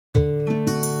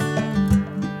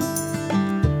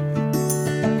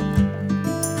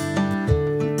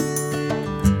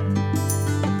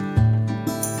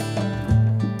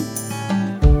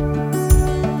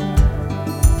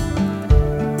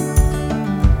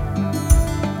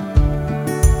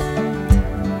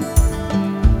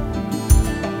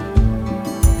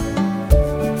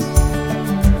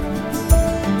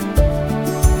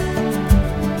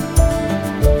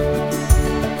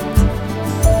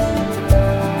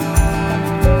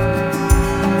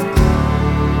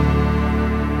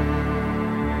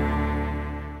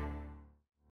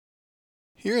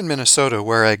southern Minnesota,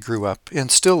 where I grew up and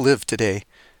still live today,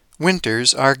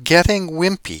 winters are getting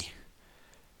wimpy.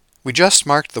 We just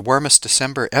marked the warmest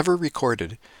December ever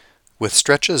recorded, with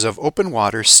stretches of open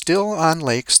water still on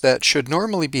lakes that should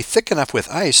normally be thick enough with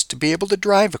ice to be able to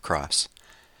drive across.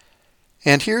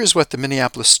 And here's what the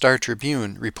Minneapolis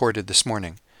Star-Tribune reported this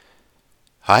morning.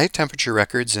 High temperature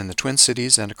records in the Twin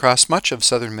Cities and across much of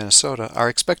southern Minnesota are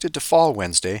expected to fall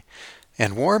Wednesday,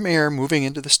 and warm air moving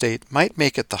into the state might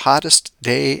make it the hottest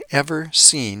day ever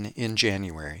seen in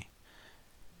January.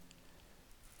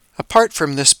 Apart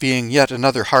from this being yet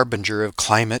another harbinger of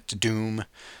climate doom,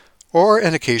 or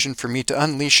an occasion for me to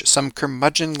unleash some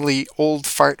curmudgeonly old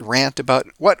fart rant about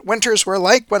what winters were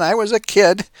like when I was a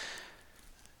kid,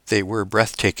 they were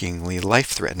breathtakingly,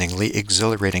 life-threateningly,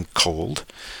 exhilarating cold,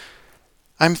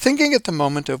 I'm thinking at the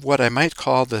moment of what I might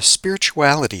call the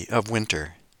spirituality of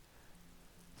winter.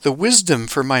 The wisdom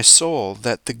for my soul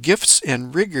that the gifts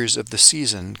and rigors of the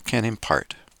season can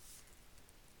impart.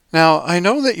 Now, I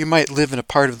know that you might live in a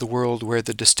part of the world where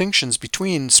the distinctions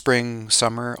between spring,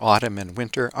 summer, autumn, and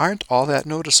winter aren't all that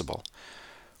noticeable,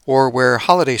 or where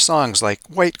holiday songs like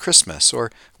White Christmas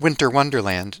or Winter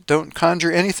Wonderland don't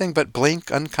conjure anything but blank,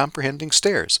 uncomprehending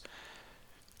stares.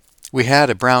 We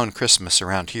had a brown Christmas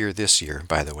around here this year,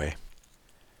 by the way.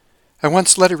 I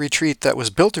once led a retreat that was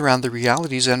built around the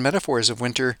realities and metaphors of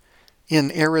winter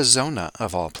in Arizona,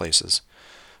 of all places.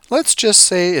 Let's just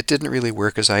say it didn't really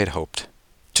work as I had hoped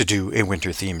to do a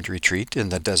winter-themed retreat in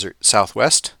the desert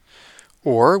Southwest.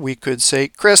 Or we could say,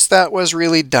 Chris, that was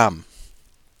really dumb.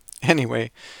 Anyway,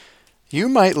 you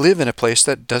might live in a place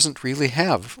that doesn't really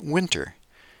have winter.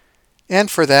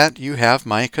 And for that, you have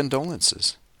my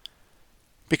condolences.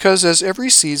 Because as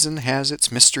every season has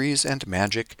its mysteries and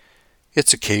magic,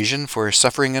 its occasion for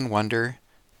suffering and wonder,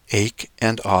 ache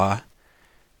and awe,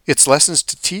 its lessons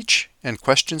to teach and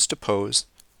questions to pose,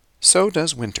 so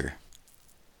does winter.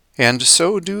 And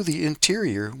so do the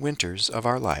interior winters of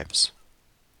our lives.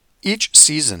 Each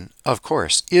season, of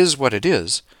course, is what it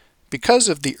is because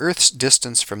of the Earth's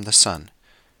distance from the sun,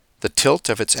 the tilt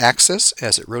of its axis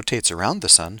as it rotates around the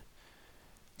sun,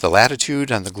 the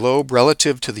latitude on the globe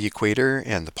relative to the equator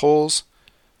and the poles,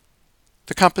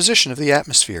 the composition of the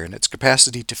atmosphere and its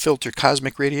capacity to filter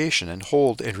cosmic radiation and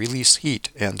hold and release heat,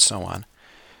 and so on.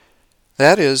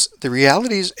 That is, the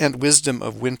realities and wisdom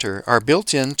of winter are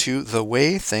built into the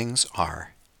way things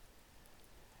are.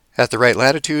 At the right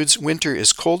latitudes, winter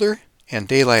is colder and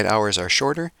daylight hours are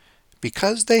shorter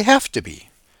because they have to be.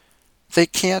 They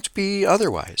can't be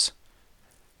otherwise.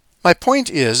 My point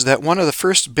is that one of the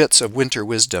first bits of winter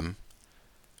wisdom,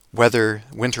 whether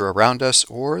winter around us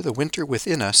or the winter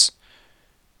within us,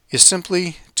 is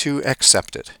simply to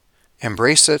accept it,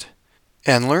 embrace it,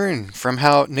 and learn from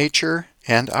how nature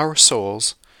and our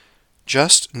souls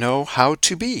just know how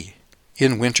to be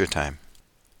in wintertime.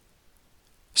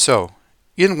 So,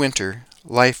 in winter,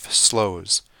 life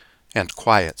slows and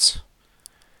quiets.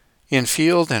 In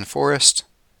field and forest,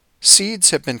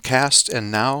 seeds have been cast and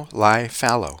now lie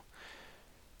fallow.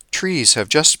 Trees have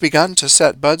just begun to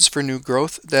set buds for new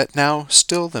growth that now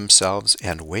still themselves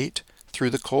and wait through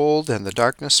the cold and the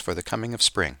darkness for the coming of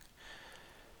spring.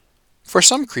 For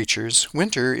some creatures,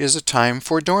 winter is a time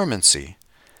for dormancy,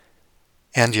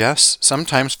 and yes,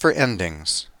 sometimes for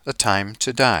endings, a time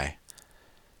to die.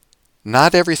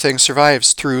 Not everything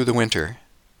survives through the winter,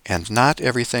 and not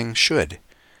everything should.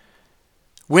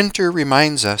 Winter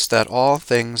reminds us that all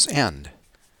things end.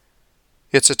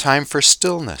 It's a time for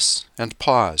stillness and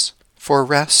pause, for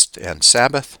rest and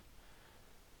Sabbath.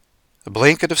 A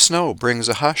blanket of snow brings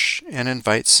a hush and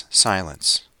invites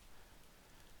silence.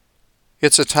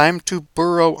 It's a time to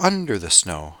burrow under the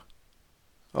snow.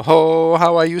 Oh,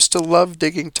 how I used to love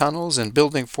digging tunnels and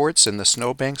building forts in the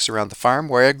snowbanks around the farm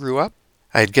where I grew up.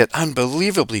 I'd get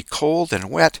unbelievably cold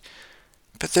and wet,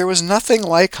 but there was nothing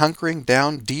like hunkering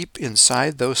down deep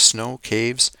inside those snow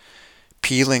caves,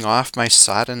 peeling off my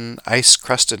sodden,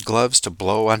 ice-crusted gloves to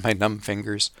blow on my numb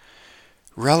fingers,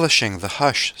 relishing the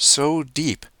hush so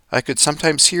deep I could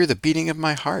sometimes hear the beating of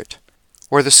my heart,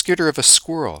 or the skitter of a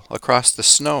squirrel across the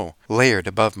snow layered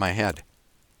above my head.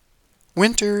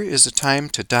 Winter is a time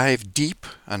to dive deep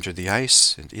under the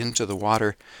ice and into the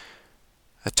water,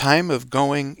 a time of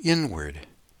going inward,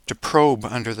 to probe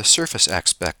under the surface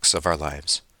aspects of our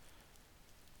lives,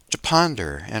 to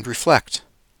ponder and reflect,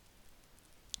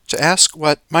 to ask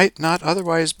what might not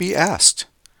otherwise be asked,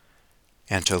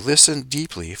 and to listen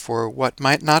deeply for what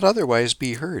might not otherwise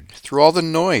be heard through all the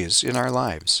noise in our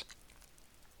lives.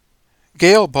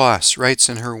 Gail Boss writes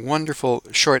in her wonderful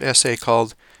short essay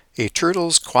called A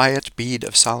Turtle's Quiet Bead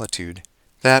of Solitude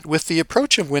that with the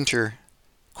approach of winter,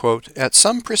 Quote, "At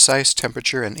some precise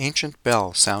temperature an ancient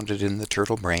bell sounded in the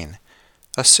turtle brain,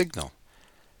 a signal.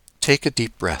 Take a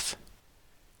deep breath.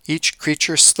 Each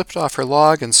creature slipped off her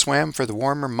log and swam for the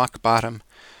warmer muck bottom.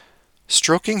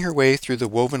 Stroking her way through the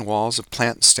woven walls of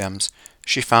plant stems,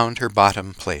 she found her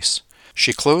bottom place.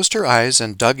 She closed her eyes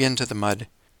and dug into the mud.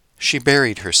 She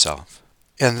buried herself,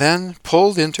 and then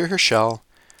pulled into her shell,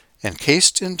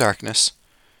 encased in darkness.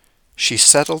 She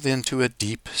settled into a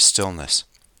deep stillness.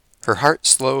 Her heart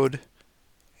slowed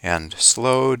and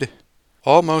slowed,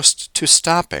 almost to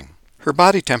stopping. Her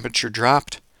body temperature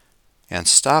dropped and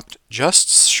stopped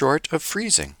just short of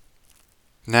freezing.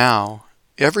 Now,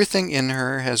 everything in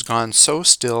her has gone so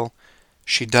still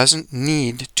she doesn't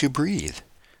need to breathe.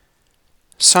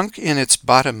 Sunk in its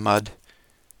bottom mud,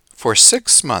 for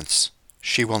 6 months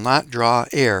she will not draw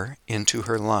air into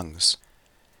her lungs,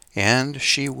 and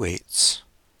she waits.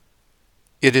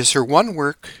 It is her one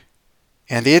work,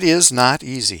 and it is not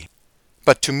easy.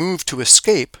 But to move to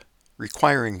escape,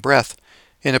 requiring breath,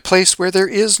 in a place where there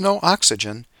is no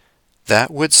oxygen,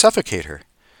 that would suffocate her.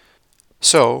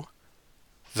 So,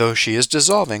 though she is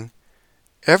dissolving,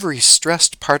 every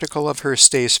stressed particle of her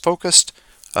stays focused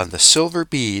on the silver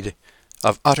bead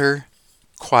of utter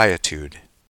quietude."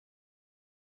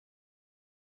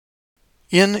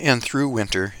 In and through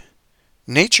winter,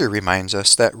 nature reminds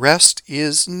us that rest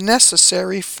is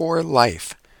necessary for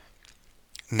life,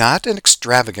 not an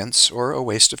extravagance or a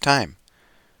waste of time.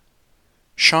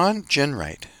 Sean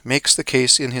Ginwright makes the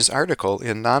case in his article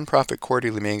in Nonprofit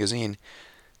Quarterly Magazine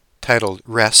titled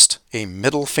 "Rest, a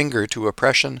Middle Finger to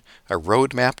Oppression, a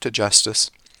Roadmap to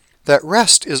Justice," that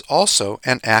rest is also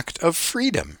an act of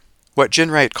freedom. What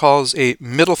Ginwright calls a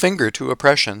middle finger to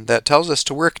oppression that tells us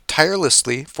to work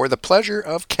tirelessly for the pleasure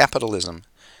of capitalism.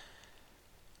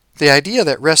 The idea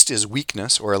that rest is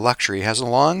weakness or a luxury has a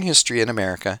long history in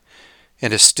America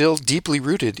and is still deeply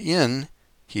rooted in,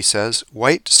 he says,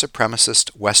 white supremacist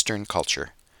Western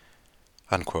culture.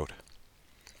 Unquote.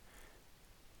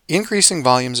 Increasing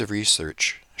volumes of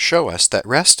research show us that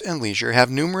rest and leisure have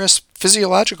numerous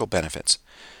physiological benefits,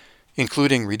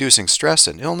 including reducing stress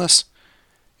and illness,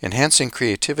 enhancing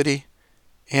creativity,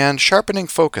 and sharpening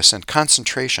focus and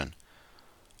concentration,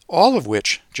 all of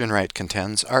which, Ginwright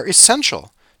contends, are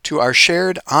essential to our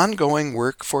shared ongoing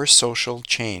work for social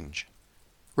change.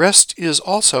 Rest is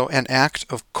also an act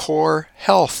of core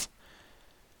health,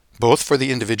 both for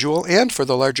the individual and for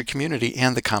the larger community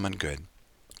and the common good.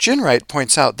 Ginwright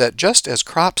points out that just as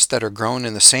crops that are grown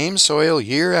in the same soil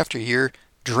year after year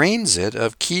drains it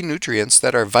of key nutrients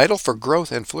that are vital for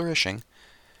growth and flourishing,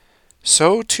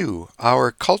 so too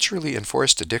our culturally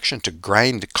enforced addiction to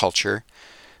grind culture,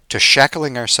 to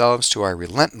shackling ourselves to our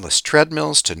relentless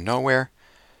treadmills to nowhere,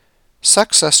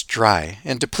 sucks us dry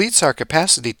and depletes our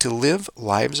capacity to live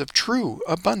lives of true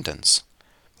abundance.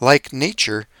 Like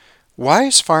nature,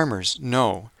 wise farmers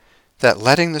know that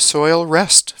letting the soil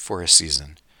rest for a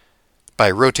season, by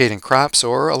rotating crops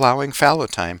or allowing fallow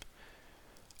time,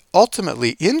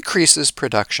 ultimately increases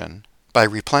production by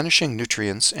replenishing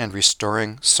nutrients and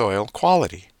restoring soil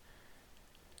quality.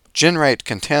 Ginwright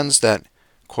contends that,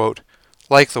 quote,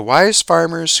 "Like the wise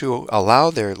farmers who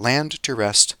allow their land to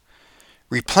rest,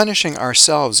 replenishing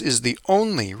ourselves is the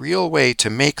only real way to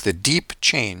make the deep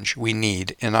change we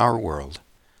need in our world."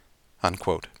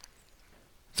 Unquote.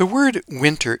 The word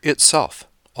winter itself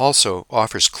also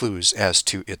offers clues as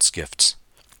to its gifts.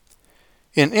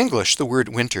 In English, the word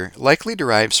winter likely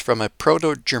derives from a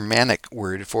Proto-Germanic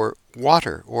word for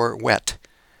water or wet.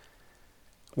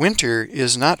 Winter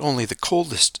is not only the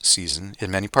coldest season,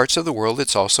 in many parts of the world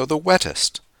it's also the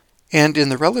wettest. And in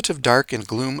the relative dark and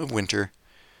gloom of winter,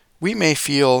 we may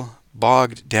feel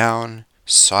bogged down,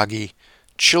 soggy,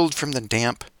 chilled from the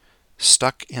damp,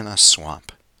 stuck in a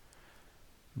swamp.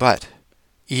 But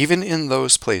even in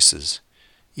those places,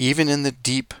 even in the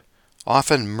deep,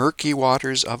 often murky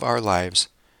waters of our lives,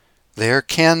 there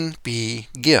can be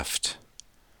gift.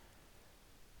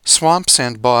 Swamps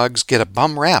and bogs get a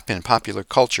bum rap in popular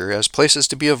culture as places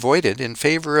to be avoided in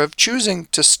favor of choosing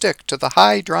to stick to the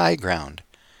high, dry ground.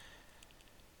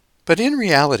 But in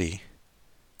reality,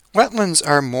 wetlands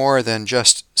are more than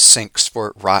just sinks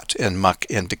for rot and muck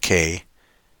and decay.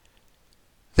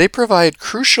 They provide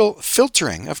crucial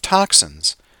filtering of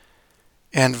toxins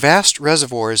and vast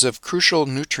reservoirs of crucial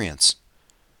nutrients.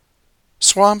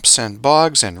 Swamps and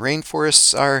bogs and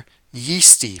rainforests are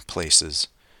yeasty places,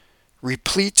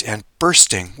 replete and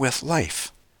bursting with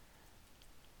life.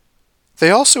 They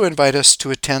also invite us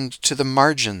to attend to the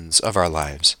margins of our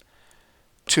lives,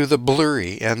 to the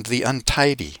blurry and the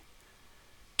untidy,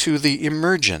 to the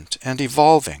emergent and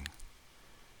evolving,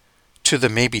 to the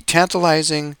maybe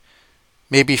tantalizing,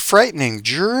 maybe frightening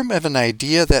germ of an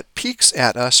idea that peeks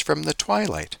at us from the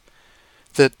twilight,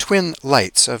 the twin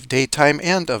lights of daytime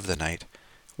and of the night.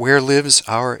 Where lives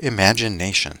our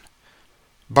imagination?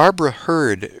 Barbara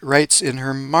Hurd writes in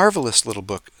her marvelous little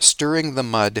book, Stirring the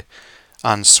Mud,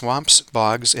 on swamps,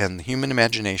 bogs, and the human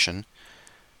imagination,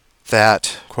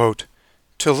 that, quote,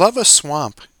 "To love a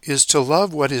swamp is to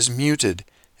love what is muted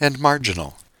and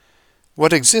marginal,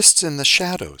 what exists in the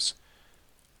shadows,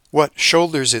 what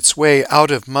shoulders its way out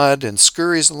of mud and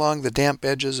scurries along the damp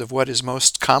edges of what is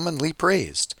most commonly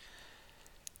praised.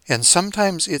 And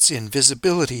sometimes its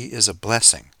invisibility is a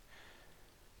blessing.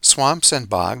 Swamps and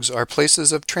bogs are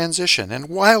places of transition and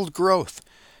wild growth,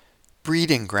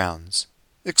 breeding grounds,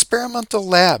 experimental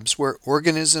labs where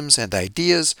organisms and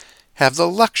ideas have the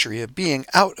luxury of being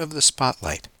out of the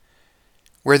spotlight,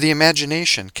 where the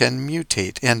imagination can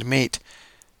mutate and mate,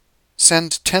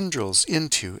 send tendrils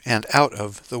into and out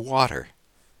of the water."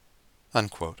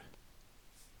 Unquote.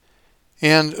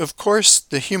 And, of course,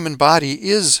 the human body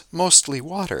is mostly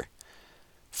water,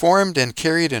 formed and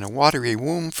carried in a watery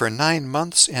womb for 9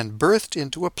 months and birthed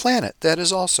into a planet that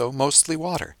is also mostly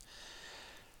water.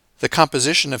 The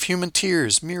composition of human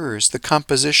tears mirrors the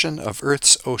composition of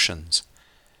Earth's oceans.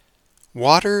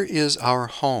 Water is our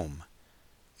home,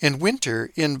 and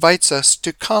winter invites us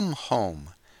to come home,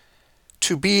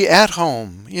 to be at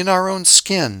home in our own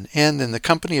skin and in the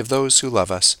company of those who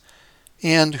love us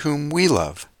and whom we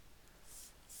love.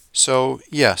 So,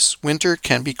 yes, winter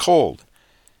can be cold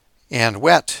and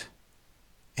wet,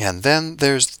 and then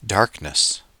there's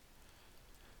darkness.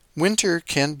 Winter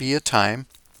can be a time,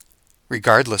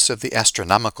 regardless of the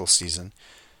astronomical season,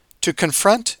 to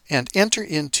confront and enter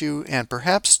into and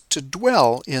perhaps to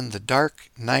dwell in the dark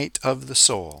night of the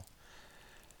soul.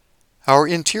 Our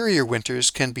interior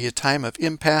winters can be a time of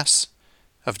impasse,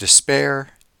 of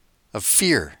despair, of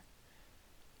fear.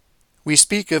 We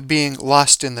speak of being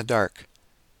lost in the dark,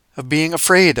 of being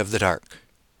afraid of the dark.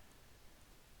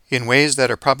 In ways that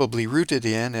are probably rooted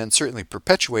in and certainly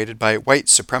perpetuated by white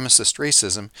supremacist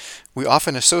racism, we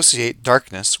often associate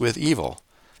darkness with evil.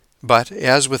 But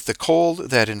as with the cold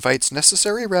that invites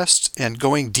necessary rest and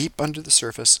going deep under the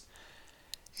surface,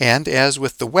 and as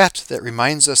with the wet that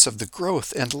reminds us of the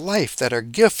growth and life that are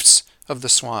gifts of the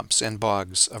swamps and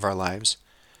bogs of our lives,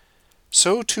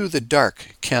 so too the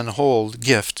dark can hold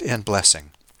gift and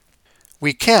blessing.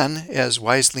 We can, as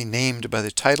wisely named by the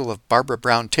title of Barbara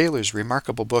Brown Taylor's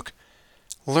remarkable book,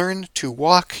 learn to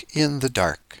walk in the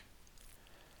dark.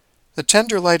 The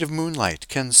tender light of moonlight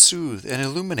can soothe and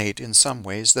illuminate in some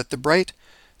ways that the bright,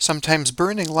 sometimes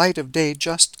burning light of day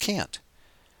just can't.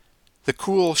 The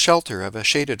cool shelter of a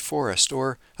shaded forest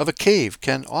or of a cave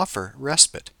can offer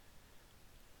respite.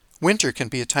 Winter can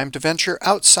be a time to venture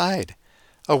outside,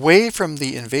 away from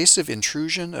the invasive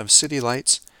intrusion of city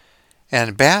lights,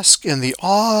 and bask in the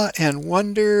awe and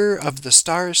wonder of the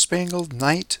star-spangled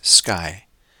night sky.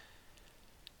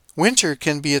 Winter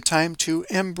can be a time to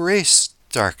embrace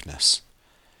darkness,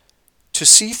 to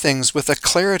see things with a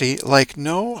clarity like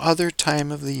no other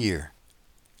time of the year.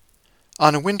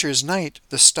 On a winter's night,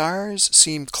 the stars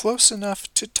seem close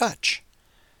enough to touch.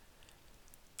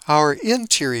 Our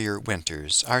interior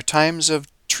winters are times of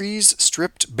trees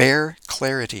stripped bare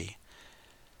clarity,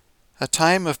 a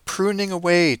time of pruning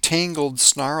away tangled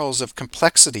snarls of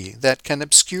complexity that can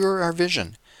obscure our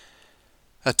vision,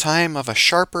 a time of a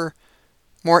sharper,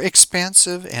 more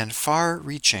expansive and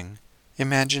far-reaching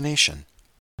imagination.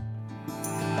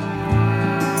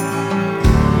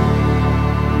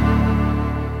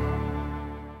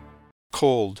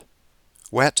 Cold,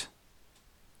 wet,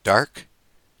 dark,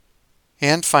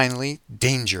 and finally,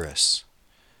 dangerous.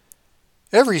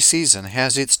 Every season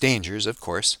has its dangers, of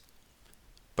course,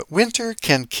 but winter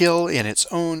can kill in its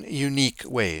own unique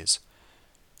ways.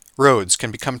 Roads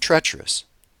can become treacherous.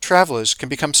 Travelers can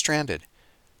become stranded.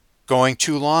 Going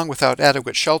too long without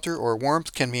adequate shelter or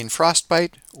warmth can mean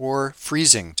frostbite or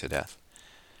freezing to death.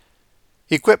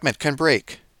 Equipment can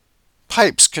break.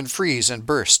 Pipes can freeze and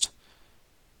burst.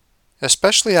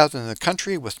 Especially out in the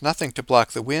country with nothing to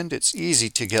block the wind, it's easy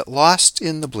to get lost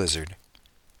in the blizzard.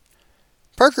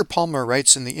 Parker Palmer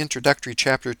writes in the introductory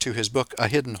chapter to his book A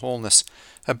Hidden Wholeness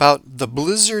about the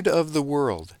blizzard of the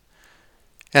world,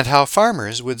 and how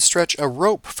farmers would stretch a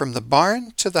rope from the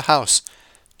barn to the house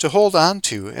to hold on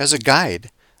to as a guide,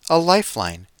 a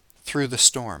lifeline through the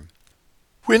storm.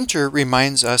 Winter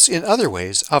reminds us in other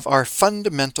ways of our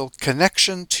fundamental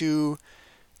connection to,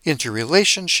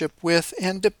 interrelationship with,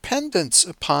 and dependence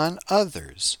upon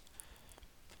others.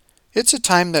 It's a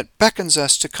time that beckons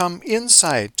us to come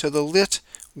inside to the lit,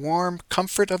 warm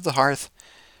comfort of the hearth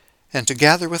and to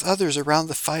gather with others around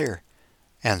the fire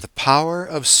and the power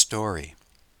of story.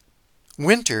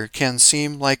 Winter can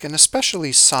seem like an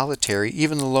especially solitary,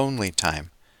 even lonely time.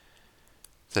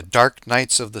 The dark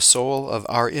nights of the soul of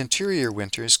our interior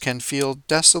winters can feel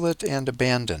desolate and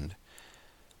abandoned,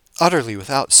 utterly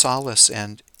without solace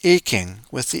and aching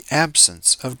with the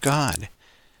absence of God.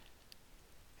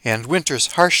 And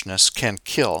winter's harshness can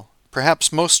kill,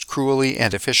 perhaps most cruelly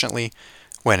and efficiently,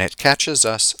 when it catches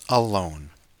us alone.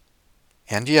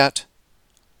 And yet,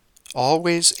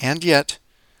 always and yet,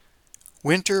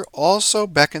 winter also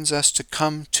beckons us to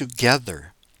come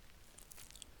together,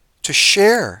 to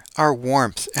share our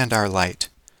warmth and our light,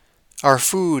 our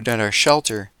food and our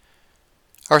shelter,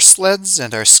 our sleds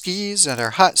and our skis and our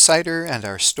hot cider and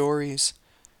our stories.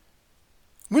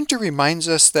 Winter reminds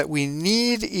us that we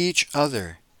need each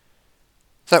other,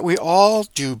 that we all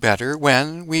do better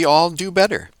when we all do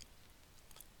better,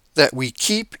 that we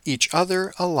keep each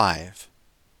other alive.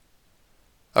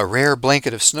 A rare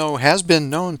blanket of snow has been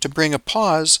known to bring a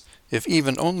pause, if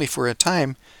even only for a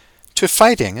time, to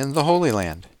fighting in the Holy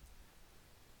Land.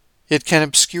 It can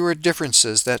obscure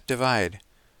differences that divide,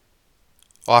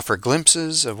 offer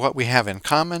glimpses of what we have in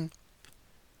common,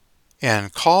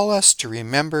 and call us to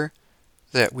remember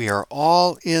that we are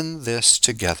all in this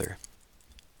together.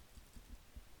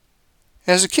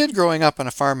 As a kid growing up on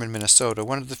a farm in Minnesota,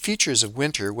 one of the features of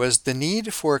winter was the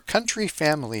need for country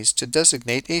families to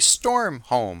designate a storm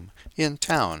home in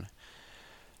town,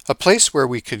 a place where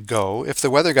we could go if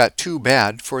the weather got too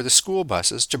bad for the school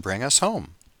buses to bring us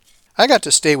home. I got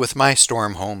to stay with my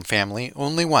storm home family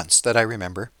only once that I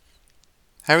remember.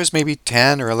 I was maybe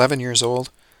 10 or 11 years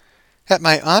old, at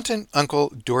my aunt and uncle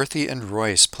Dorothy and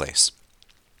Roy's place.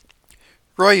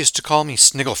 Roy used to call me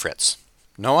Sniggle Fritz.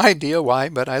 No idea why,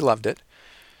 but I loved it.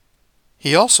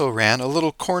 He also ran a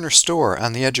little corner store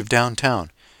on the edge of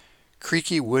downtown.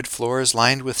 Creaky wood floors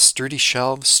lined with sturdy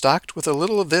shelves, stocked with a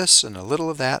little of this and a little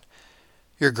of that.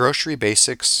 Your grocery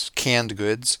basics, canned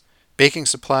goods, baking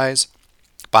supplies,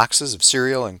 boxes of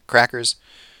cereal and crackers,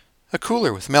 a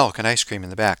cooler with milk and ice cream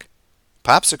in the back,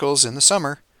 popsicles in the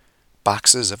summer,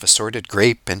 boxes of assorted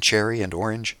grape and cherry and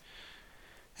orange,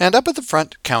 and up at the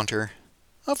front counter,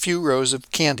 a few rows of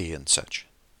candy and such.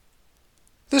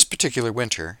 This particular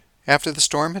winter, after the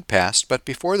storm had passed, but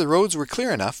before the roads were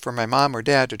clear enough for my mom or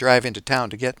dad to drive into town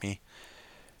to get me,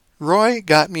 Roy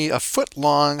got me a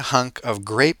foot-long hunk of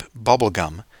grape bubble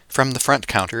gum from the front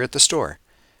counter at the store.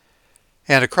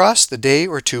 And across the day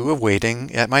or two of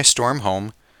waiting at my storm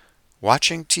home,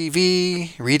 watching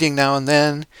TV, reading now and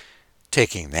then,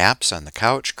 taking naps on the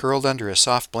couch curled under a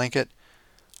soft blanket,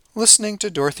 listening to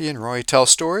Dorothy and Roy tell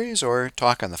stories or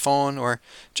talk on the phone or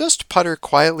just putter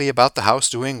quietly about the house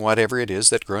doing whatever it is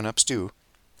that grown-ups do.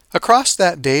 Across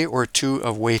that day or two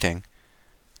of waiting,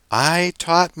 I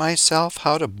taught myself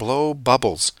how to blow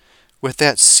bubbles with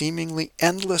that seemingly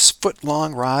endless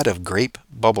foot-long rod of grape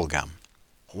bubble gum.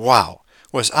 Wow!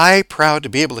 Was I proud to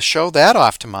be able to show that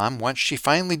off to Mom once she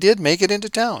finally did make it into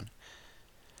town.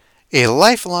 A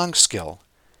lifelong skill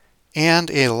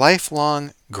and a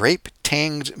lifelong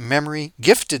grape-tanged memory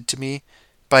gifted to me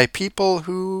by people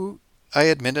who I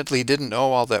admittedly didn't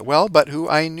know all that well, but who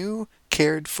I knew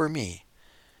cared for me.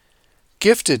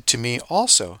 Gifted to me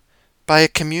also by a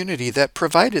community that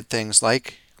provided things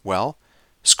like, well,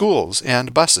 schools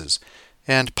and buses,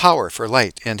 and power for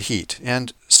light and heat,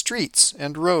 and streets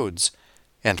and roads,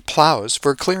 and plows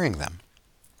for clearing them.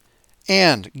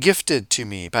 And gifted to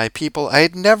me by people I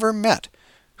had never met,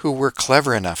 who were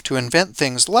clever enough to invent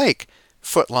things like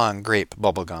foot-long grape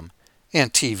bubblegum,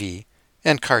 and TV,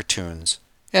 and cartoons,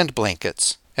 and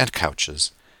blankets, and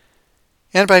couches.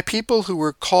 And by people who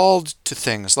were called to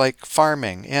things like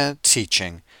farming and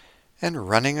teaching, and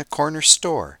running a corner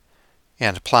store,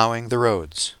 and plowing the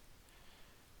roads.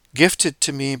 Gifted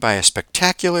to me by a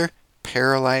spectacular,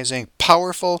 paralyzing,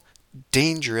 powerful,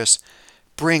 dangerous,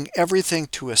 bring everything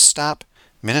to a stop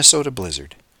Minnesota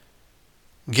blizzard.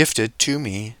 Gifted to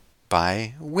me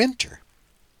by winter.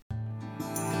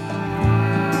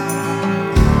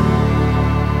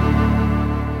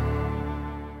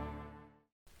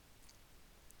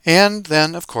 And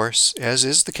then, of course, as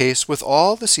is the case with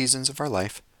all the seasons of our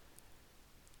life,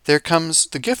 there comes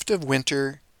the gift of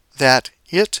winter that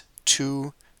it,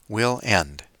 too, will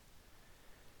end.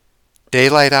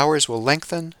 Daylight hours will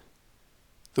lengthen,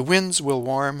 the winds will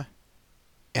warm,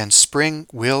 and spring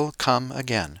will come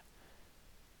again.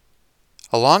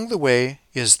 Along the way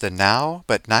is the now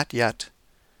but not yet,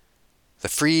 the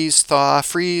freeze-thaw,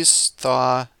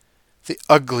 the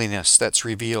ugliness that's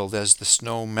revealed as the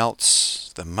snow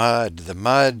melts, the mud.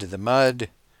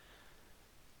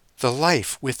 The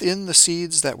life within the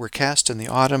seeds that were cast in the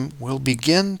autumn will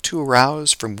begin to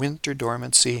arouse from winter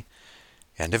dormancy,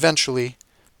 and eventually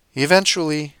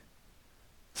Eventually,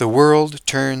 the world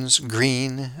turns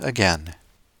green again.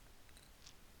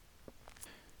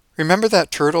 Remember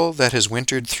that turtle that has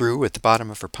wintered through at the bottom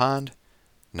of her pond,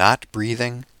 not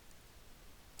breathing,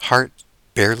 heart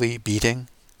barely beating?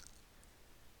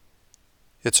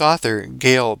 Its author,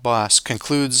 Gail Boss,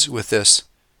 concludes with this: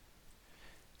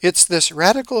 "It's this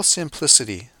radical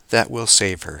simplicity that will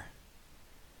save her.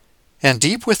 And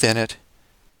deep within it,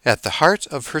 at the heart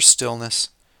of her stillness,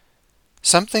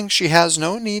 something she has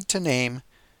no need to name,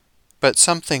 but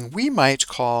something we might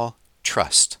call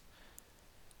trust.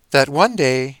 That one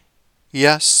day,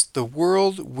 yes, the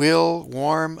world will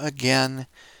warm again,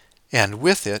 and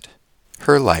with it,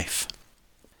 her life.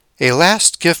 A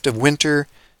last gift of winter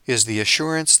is the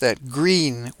assurance that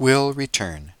green will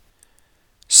return.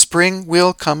 Spring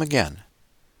will come again.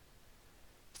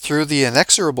 Through the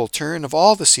inexorable turn of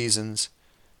all the seasons,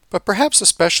 but perhaps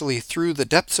especially through the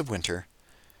depths of winter,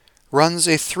 runs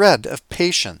a thread of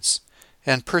patience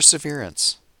and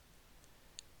perseverance,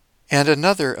 and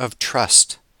another of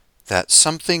trust that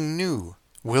something new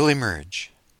will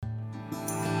emerge."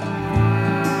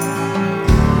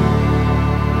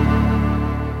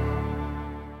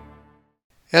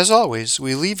 As always,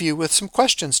 we leave you with some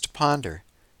questions to ponder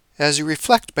as you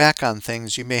reflect back on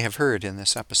things you may have heard in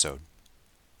this episode.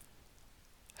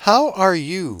 How are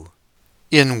you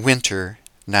in winter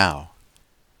now?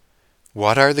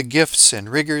 What are the gifts and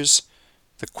rigors,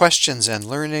 the questions and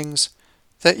learnings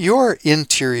that your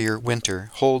interior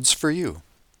winter holds for you?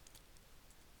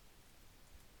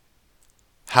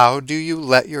 How do you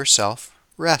let yourself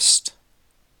rest?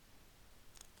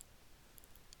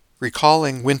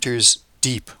 Recalling winter's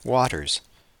deep waters,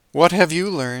 what have you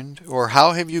learned or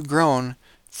how have you grown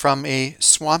from a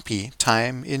swampy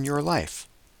time in your life?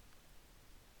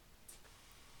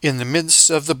 In the midst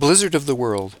of the blizzard of the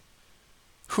world,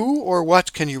 who or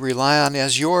what can you rely on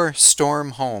as your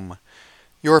storm home,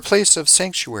 your place of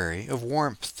sanctuary, of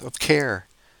warmth, of care?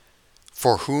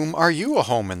 For whom are you a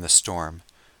home in the storm,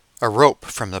 a rope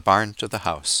from the barn to the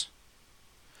house?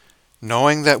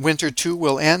 Knowing that winter too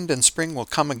will end and spring will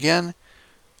come again,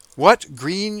 what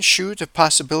green shoot of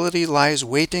possibility lies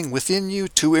waiting within you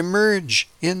to emerge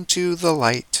into the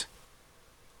light?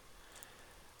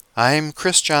 I'm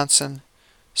Chris Johnson,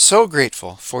 so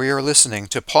grateful for your listening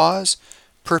to Pause,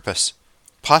 Purpose,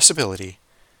 Possibility,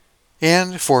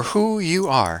 and for who you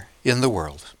are in the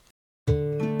world.